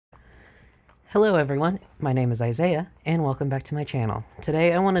Hello everyone, my name is Isaiah and welcome back to my channel.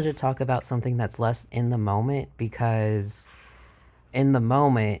 Today I wanted to talk about something that's less in the moment because in the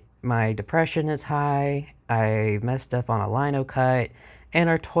moment my depression is high, I messed up on a lino cut, and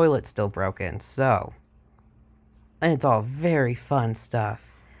our toilet's still broken, and it's all very fun stuff.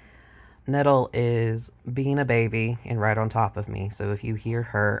 Nettle is being a baby and right on top of me, so if you hear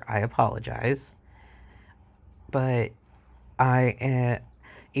her, I apologize. But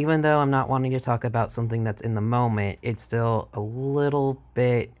even though I'm not wanting to talk about something that's in the moment, it's still a little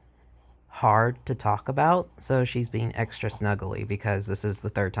bit hard to talk about. So she's being extra snuggly because this is the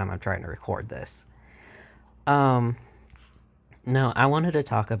third time I'm trying to record this. Um, no, I wanted to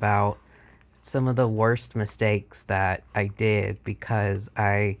talk about some of the worst mistakes that I did because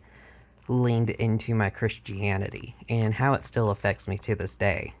I leaned into my Christianity and how it still affects me to this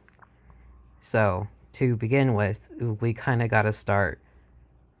day. So, to begin with, we kind of got to start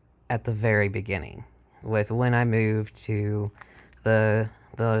at the very beginning with when I moved to the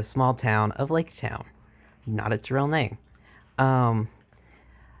small town of Lake Town, not its real name. Um,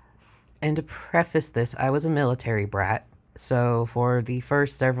 and to preface this, I was a military brat, so for the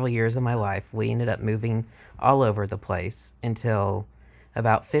first several years of my life, we ended up moving all over the place until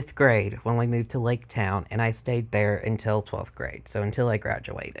about fifth grade when we moved to Lake Town, and I stayed there until 12th grade, so until I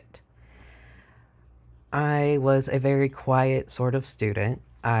graduated. I was a very quiet sort of student.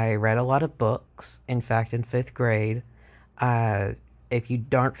 I read a lot of books. In fact, in fifth grade, uh, if you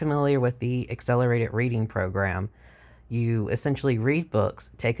aren't familiar with the accelerated reading program, you essentially read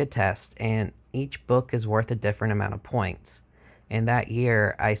books, take a test, and each book is worth a different amount of points. And that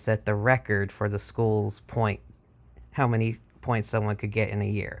year, I set the record for the school's points, how many points someone could get in a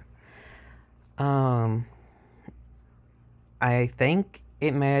year. Um, I think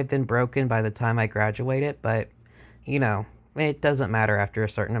it may have been broken by the time I graduated, but you know, it doesn't matter after a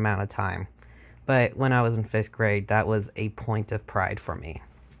certain amount of time. But when I was in fifth grade, that was a point of pride for me.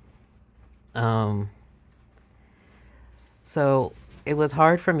 Um, so it was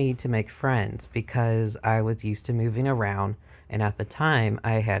hard for me to make friends because I was used to moving around, and at the time,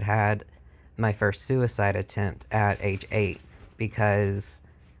 I had had my first suicide attempt at age 8 because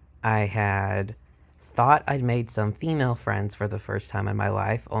I had thought I'd made some female friends for the first time in my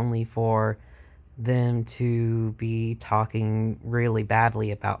life, only for them to be talking really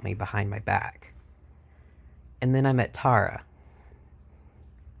badly about me behind my back. And then I met Tara.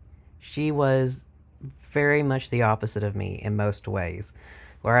 She was very much the opposite of me in most ways.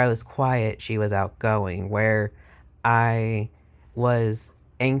 Where I was quiet, she was outgoing. Where I was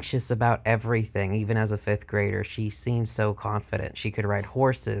anxious about everything, even as a fifth grader, she seemed so confident. She could ride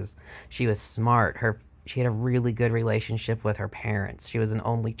horses. She was smart. She had a really good relationship with her parents. She was an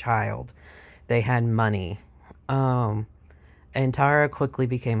only child. They had money. Um, and Tara quickly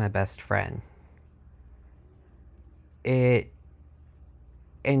became my best friend. It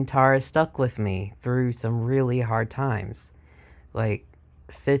and Tara stuck with me through some really hard times. Like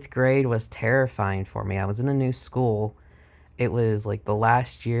fifth grade was terrifying for me. I was in a new school. It was like the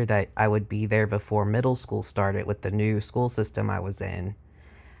last year that I would be there before middle school started with the new school system I was in.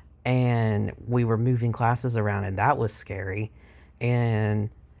 And we were moving classes around, and that was scary. And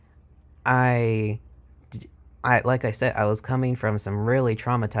I, like I said, I was coming from some really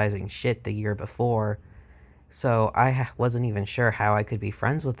traumatizing shit the year before, so I wasn't even sure how I could be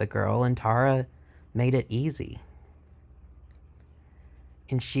friends with the girl, and Tara made it easy.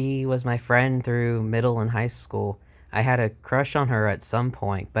 And she was my friend through middle and high school. I had a crush on her at some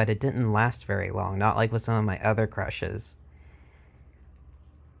point, but it didn't last very long, not like with some of my other crushes.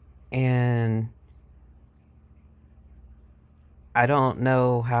 And I don't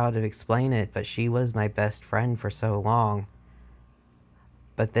know how to explain it, but she was my best friend for so long.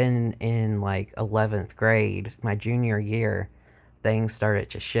 But then in like 11th grade, my junior year, things started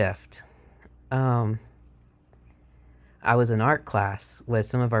to shift. Um, I was in art class with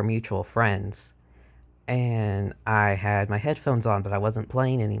some of our mutual friends, and I had my headphones on, but I wasn't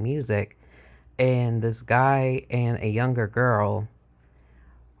playing any music. And this guy and a younger girl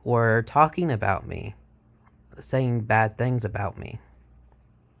were talking about me, saying bad things about me.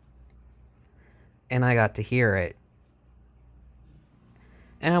 And I got to hear it.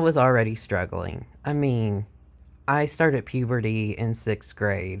 And I was already struggling. I mean, I started puberty in sixth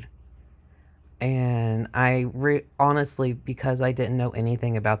grade. And honestly, because I didn't know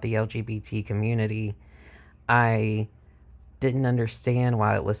anything about the LGBT community, I didn't understand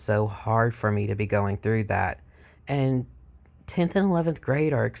why it was so hard for me to be going through that. And 10th and 11th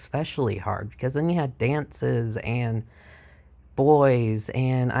grade are especially hard because then you had dances and boys,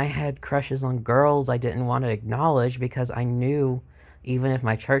 and I had crushes on girls I didn't want to acknowledge because I knew Even if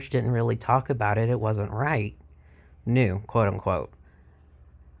my church didn't really talk about it, it wasn't right. New, quote unquote.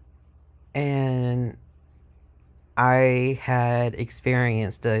 And I had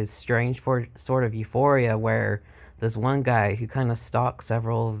experienced a strange sort of euphoria where this one guy who kind of stalked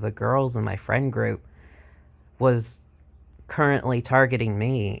several of the girls in my friend group was currently targeting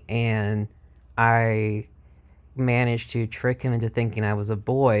me, and I managed to trick him into thinking I was a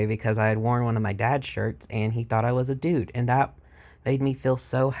boy because I had worn one of my dad's shirts and he thought I was a dude. And that made me feel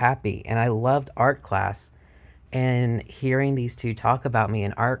so happy. And I loved art class. And hearing these two talk about me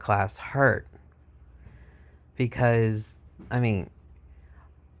in art class hurt because, I mean,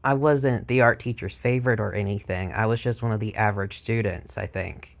 I wasn't the art teacher's favorite or anything. I was just one of the average students, I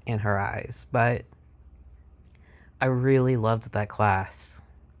think, in her eyes. But I really loved that class.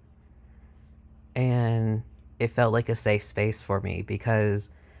 And it felt like a safe space for me because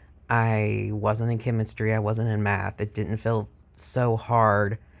I wasn't in chemistry, I wasn't in math. It didn't feel so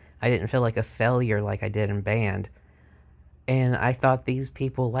hard. I didn't feel like a failure like I did in band. And I thought these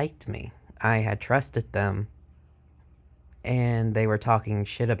people liked me. I had trusted them, and they were talking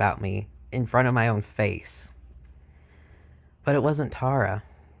shit about me in front of my own face. But it wasn't Tara.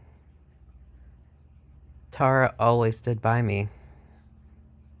 Tara always stood by me.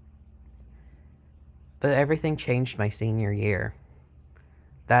 But everything changed my senior year.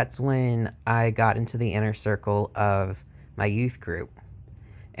 That's when I got into the inner circle of my youth group.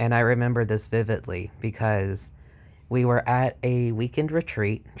 And I remember this vividly because we were at a weekend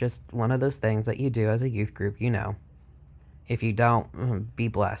retreat, just one of those things that you do as a youth group, you know. If you don't, be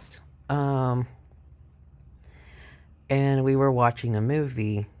blessed. And we were watching a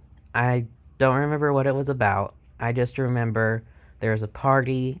movie. I don't remember what it was about. I just remember there was a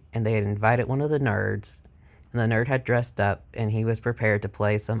party and they had invited one of the nerds, and the nerd had dressed up and he was prepared to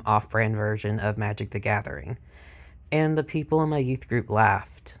play some off brand version of Magic the Gathering. And the people in my youth group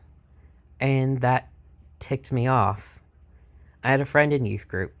laughed, and that ticked me off. I had a friend in youth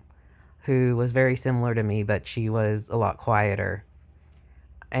group who was very similar to me, but she was a lot quieter.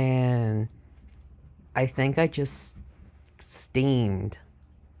 And I think I just steamed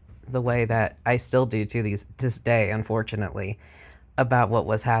the way that I still do to this day, unfortunately, about what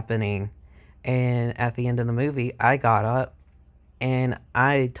was happening. And at the end of the movie, I got up and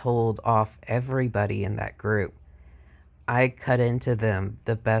I told off everybody in that group. I cut into them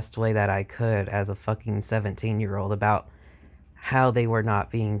the best way that I could as a fucking 17-year-old about how they were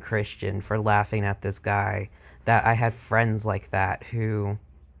not being Christian for laughing at this guy, that I had friends like that who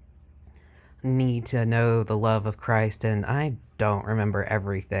need to know the love of Christ. And I don't remember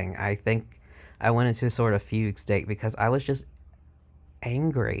everything. I think I went into a sort of fugue state because I was just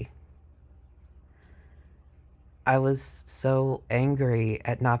angry. I was so angry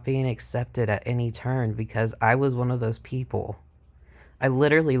at not being accepted at any turn because I was one of those people. I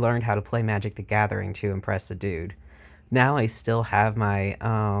literally learned how to play Magic the Gathering to impress a dude. Now I still have my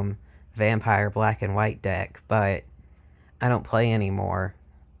vampire black and white deck, but I don't play anymore.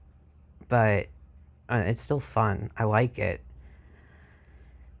 But it's still fun. I like it.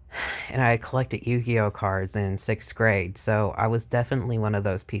 And I had collected Yu-Gi-Oh cards in 6th grade, so I was definitely one of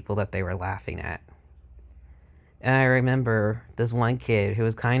those people that they were laughing at. And I remember this one kid who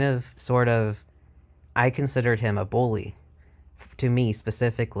was kind of, sort of, I considered him a bully, to me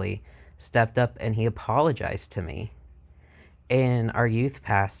specifically, stepped up and he apologized to me. And our youth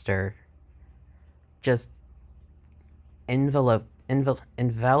pastor just enveloped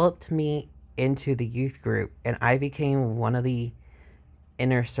me into the youth group, and I became one of the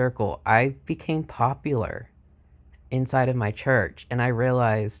inner circle. I became popular inside of my church, and I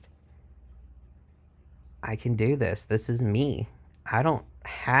realized I can do this. This is me. I don't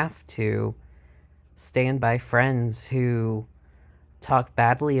have to stand by friends who talk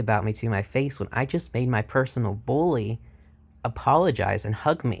badly about me to my face when I just made my personal bully apologize and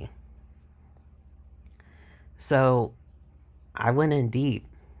hug me. So I went in deep.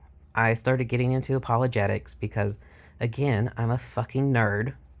 I started getting into apologetics because, again, I'm a fucking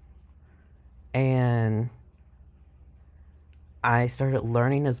nerd. And I started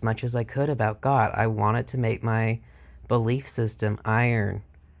learning as much as I could about God. I wanted to make my belief system iron.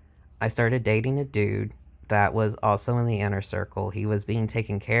 I started dating a dude that was also in the inner circle. He was being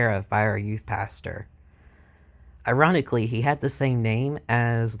taken care of by our youth pastor. Ironically, he had the same name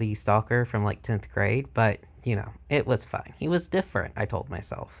as the stalker from like 10th grade, but, you know, it was fine. He was different, I told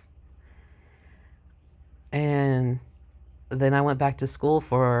myself. And then I went back to school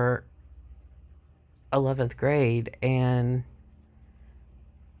for 11th grade, and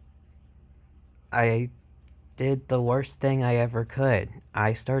I did the worst thing I ever could.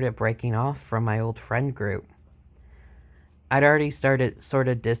 I started breaking off from my old friend group. I'd already started sort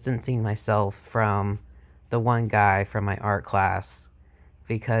of distancing myself from the one guy from my art class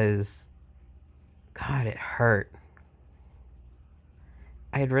because, God, it hurt.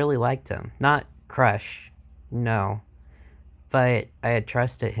 I had really liked him. Not crush, no, but I had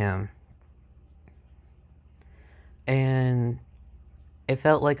trusted him. And it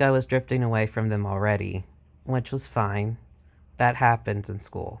felt like I was drifting away from them already, which was fine. That happens in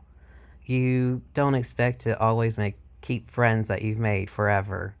school. You don't expect to always keep friends that you've made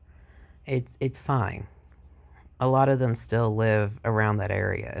forever. It's fine. A lot of them still live around that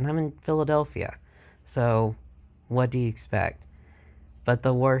area, and I'm in Philadelphia. So, what do you expect? But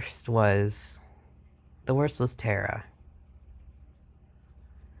the worst was Tara,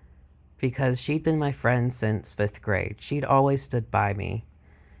 because she'd been my friend since 5th grade. She'd always stood by me.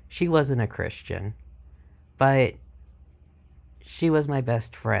 She wasn't a Christian, but she was my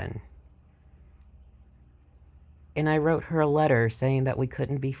best friend. And I wrote her a letter saying that we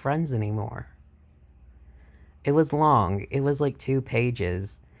couldn't be friends anymore. It was long. It was like 2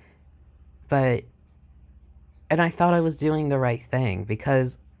 pages. But and I thought I was doing the right thing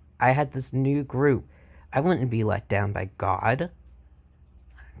because I had this new group. I wouldn't be let down by God.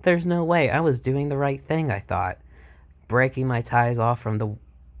 There's no way. I was doing the right thing, I thought. Breaking my ties off from the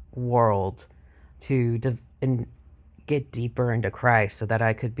world to and get deeper into Christ so that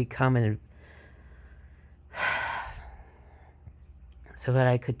I could become so that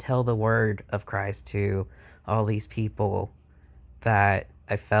I could tell the word of Christ to all these people that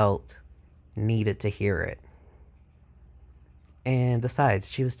I felt needed to hear it. And besides,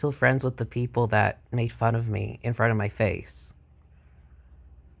 she was still friends with the people that made fun of me in front of my face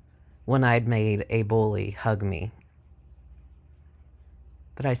when I'd made a bully hug me.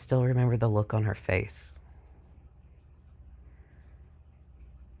 But I still remember the look on her face.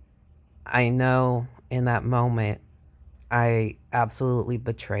 I know in that moment I absolutely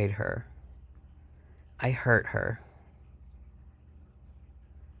betrayed her. I hurt her.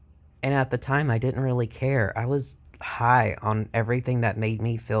 And at the time, I didn't really care. I was high on everything that made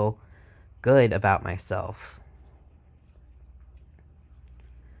me feel good about myself.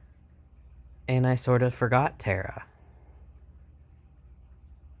 And I sort of forgot Tara.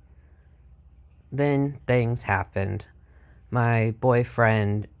 Then things happened. My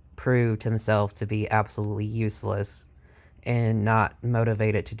boyfriend proved himself to be absolutely useless and not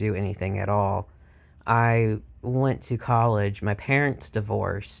motivated to do anything at all. I went to college. My parents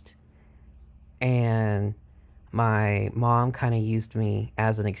divorced. And my mom kind of used me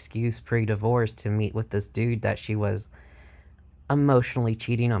as an excuse pre-divorce to meet with this dude that she was emotionally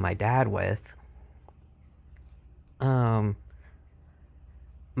cheating on my dad with.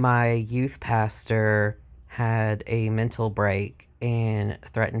 My youth pastor had a mental break and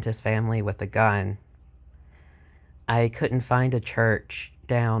threatened his family with a gun. I couldn't find a church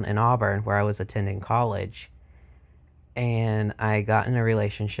down in Auburn where I was attending college. And I got in a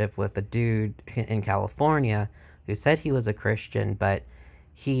relationship with a dude in California who said he was a Christian, but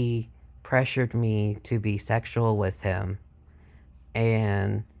he pressured me to be sexual with him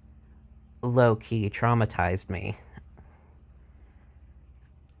and low-key traumatized me.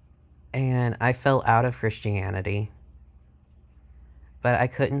 And I fell out of Christianity, but I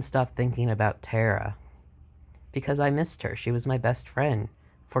couldn't stop thinking about Tara because I missed her. She was my best friend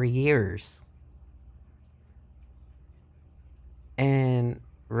for years. And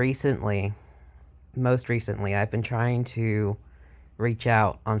most recently, I've been trying to reach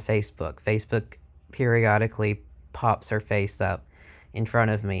out on Facebook. Facebook periodically pops her face up in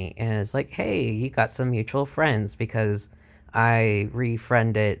front of me and is like, hey, you got some mutual friends, because I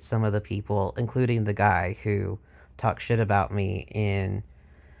refriended some of the people, including the guy who talked shit about me in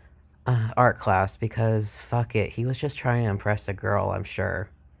art class, because fuck it, he was just trying to impress a girl, I'm sure.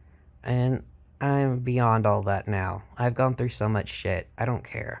 And I'm beyond all that now. I've gone through so much shit. I don't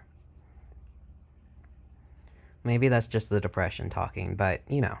care. Maybe that's just the depression talking, but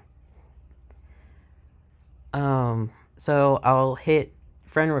you know. So I'll hit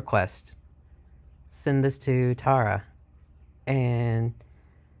friend request, send this to Tara, and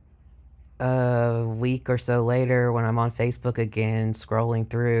a week or so later, when I'm on Facebook again, scrolling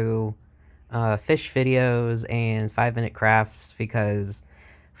through fish videos and 5-minute crafts, because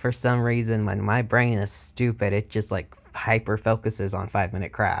for some reason when my brain is stupid, it just like hyper focuses on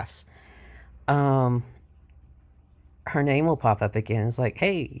 5-minute crafts. Her name will pop up again. It's like,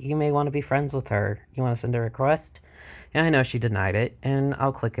 hey, you may want to be friends with her. You want to send a request? And I know she denied it, and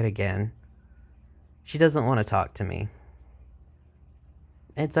I'll click it again. She doesn't want to talk to me.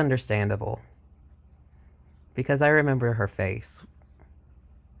 It's understandable, because I remember her face.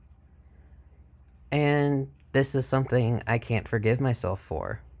 And This is something I can't forgive myself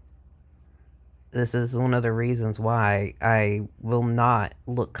for. This is one of the reasons why I will not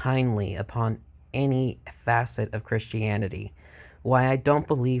look kindly upon any facet of Christianity. Why I don't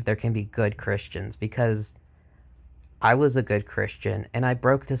believe there can be good Christians, because I was a good Christian and I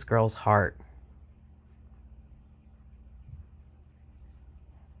broke this girl's heart.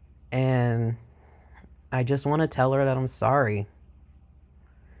 And I just want to tell her that I'm sorry,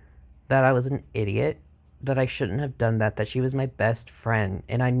 that I was an idiot, that I shouldn't have done that, that she was my best friend,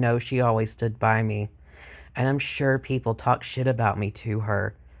 and I know she always stood by me. And I'm sure people talk shit about me to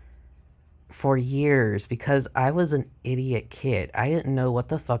her for years because I was an idiot kid. I didn't know what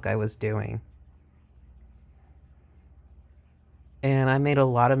the fuck I was doing. And I made a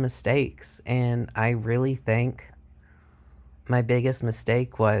lot of mistakes, and I really think my biggest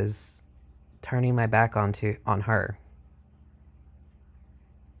mistake was turning my back on her.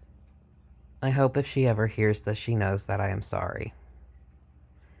 I hope if she ever hears this, she knows that I am sorry.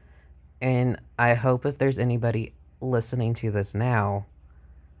 And I hope if there's anybody listening to this now,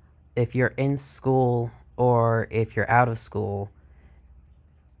 if you're in school or if you're out of school,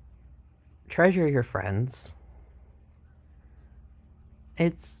 treasure your friends.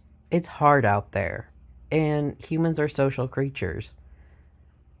 It's hard out there, and humans are social creatures.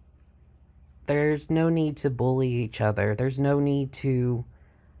 There's no need to bully each other. There's no need to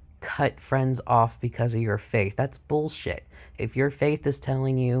cut friends off because of your faith. That's bullshit. If your faith is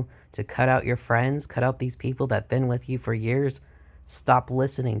telling you to cut out your friends, cut out these people that've been with you for years, stop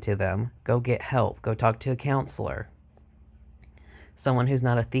listening to them. Go get help. Go talk to a counselor. Someone who's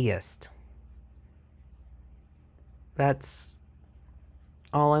not a theist. That's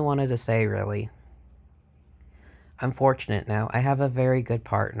all I wanted to say, really. I'm fortunate now. I have a very good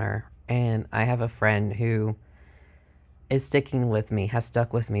partner, and I have a friend who is sticking with me, has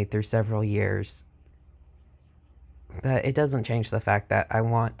stuck with me through several years. But it doesn't change the fact that I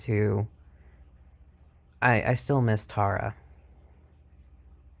want to. I still miss Tara.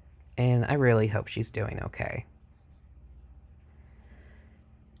 And I really hope she's doing okay.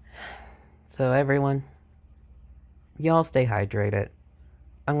 So, everyone, y'all stay hydrated.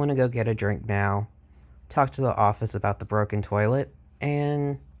 I'm gonna go get a drink now, talk to the office about the broken toilet,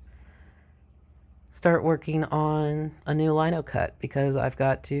 and start working on a new lino cut because I've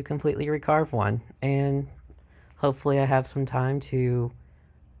got to completely recarve one. And hopefully, I have some time to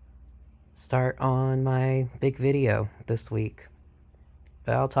start on my big video this week.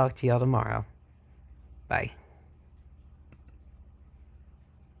 But I'll talk to y'all tomorrow. Bye.